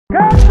No,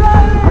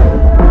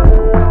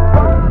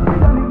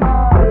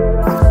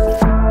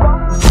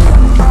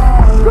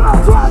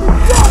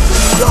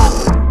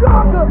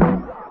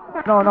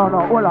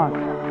 hold on.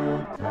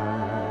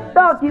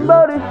 Talking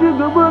about the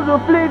sugar booger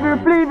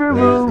flavor,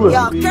 woo.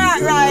 Yo,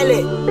 Kurt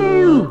Riley.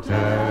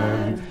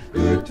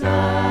 Good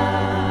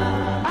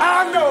time.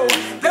 I know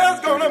there's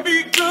gonna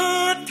be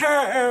good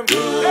time.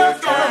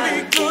 There's gonna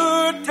be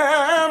good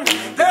time.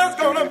 There's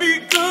gonna be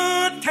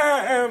good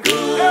time.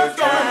 There's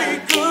gonna be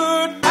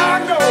good. I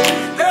know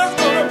there's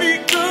gonna be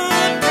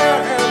good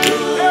time.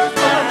 There's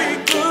gonna be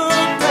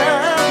good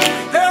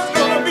time. There's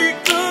gonna be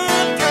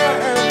good time.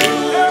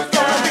 There's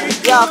gonna be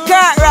good. Yo,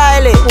 Kurt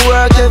Riley.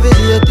 Work every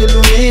day till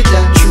the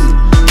weekend true.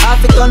 Have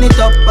to turn it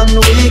up on the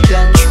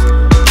weekend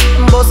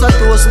true. Boss a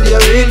toast to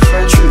your real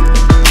friend true.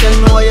 Tell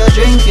me what you're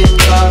drinking,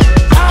 girl.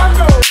 I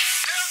know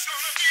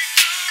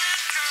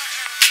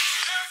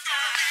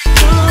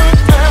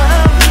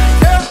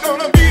there's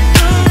gonna be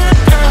good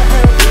time.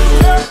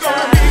 There's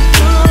gonna be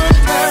good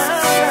time.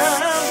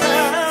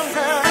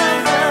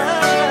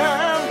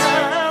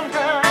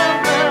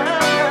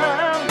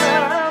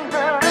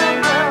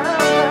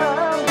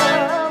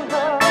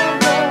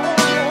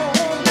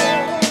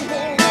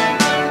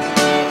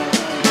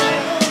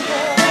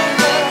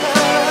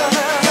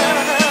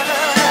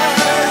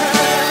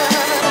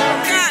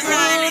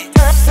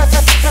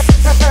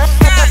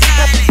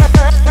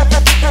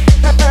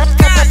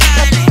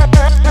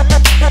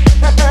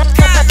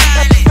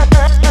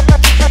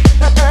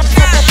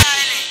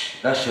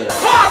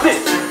 Party!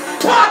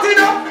 Party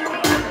now!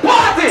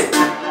 Party!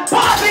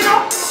 Party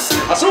now!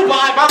 A SUPA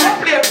I'm gonna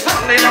play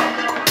something now.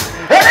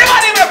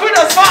 Everybody make with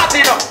us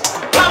party now.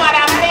 Party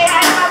now.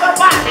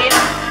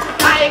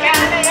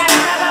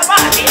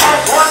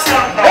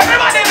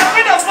 Everybody make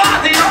with us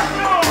party now.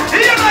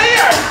 Here or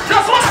here,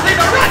 just party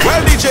now.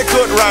 Well, DJ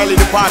Kurt Riley,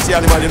 the party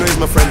animal, you know he's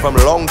my friend from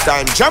a long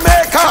time.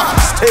 Jamaica,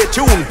 stay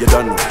tuned, you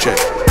done check.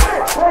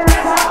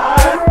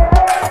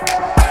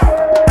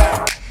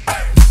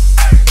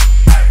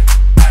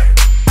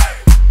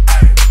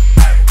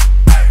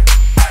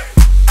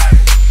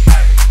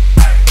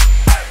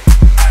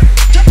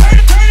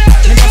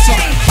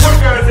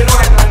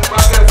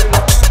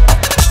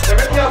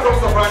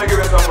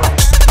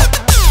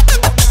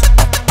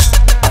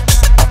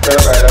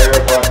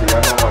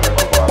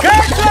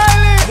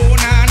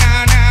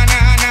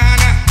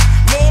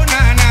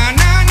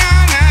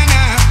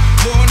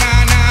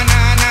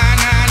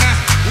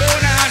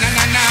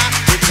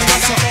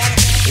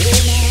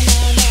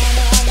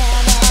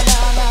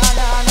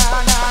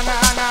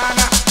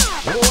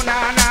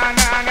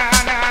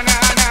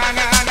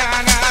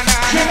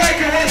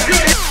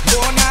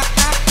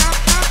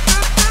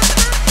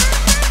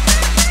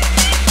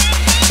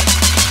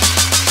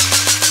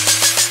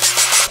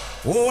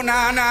 Oh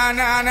na na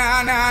na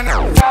na na na.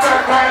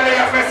 Kurt Riley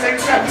up me sing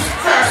them.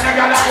 First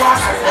nigga that want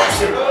to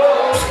watch it.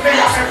 Me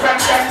up me friend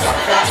them to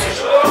crash it.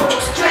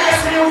 Check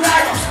it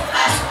music.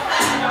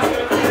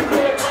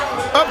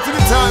 Up to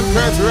the time,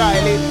 Kurt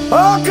Riley.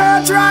 Oh,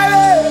 Kurt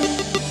Riley.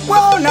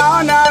 Whoa, no.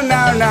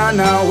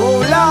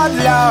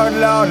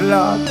 Oh,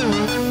 Lord.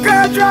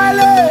 Kurt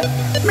Riley.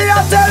 Me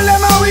a tell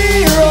them how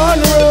we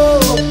run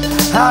road.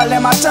 All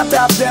them a chat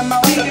up them a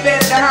Beat the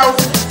man in the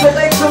house. So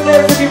make some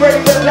noise to be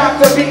ready for the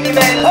laughter. Beat the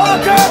man. Oh,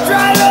 Kurt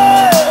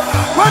Riley.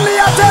 When me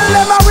a tell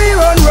them how we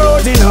run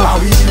road, you know.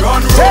 We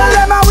run road. Tell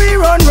them how we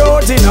run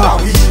road, you know.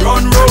 We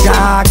run road.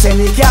 Gax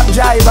any cab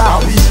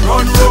driver. We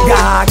run road.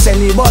 Gax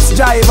any bus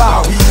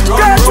driver.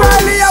 Kurt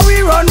Riley how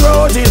we run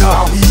road, you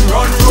know. We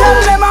run road.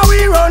 Tell them how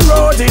we run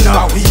road, you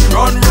know. We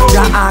run road.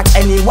 Gax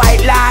any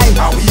white line.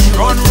 We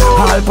run road.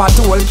 All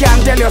patrol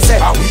can tell you say.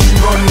 We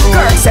run road.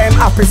 Kurt say him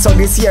happy so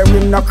this year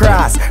him no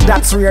cross.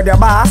 That's where the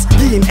boss.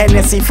 Give him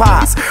NSC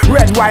fast.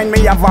 Red wine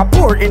me have a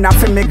pour in a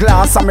me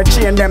glass. And me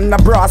chain them no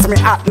brass. Me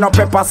hot no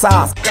pepper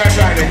sauce. Kurt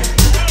Riley.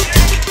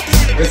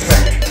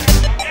 Respect.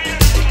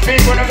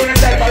 People are gonna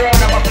take a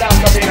round of applause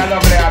for being a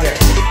lovely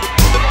artist.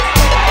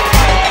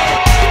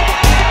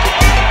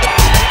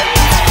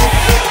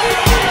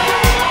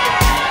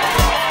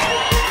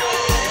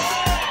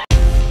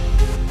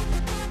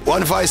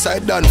 One voice, I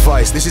done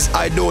voice. This is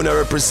I Donor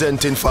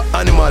representing for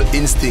Animal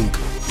Instinct.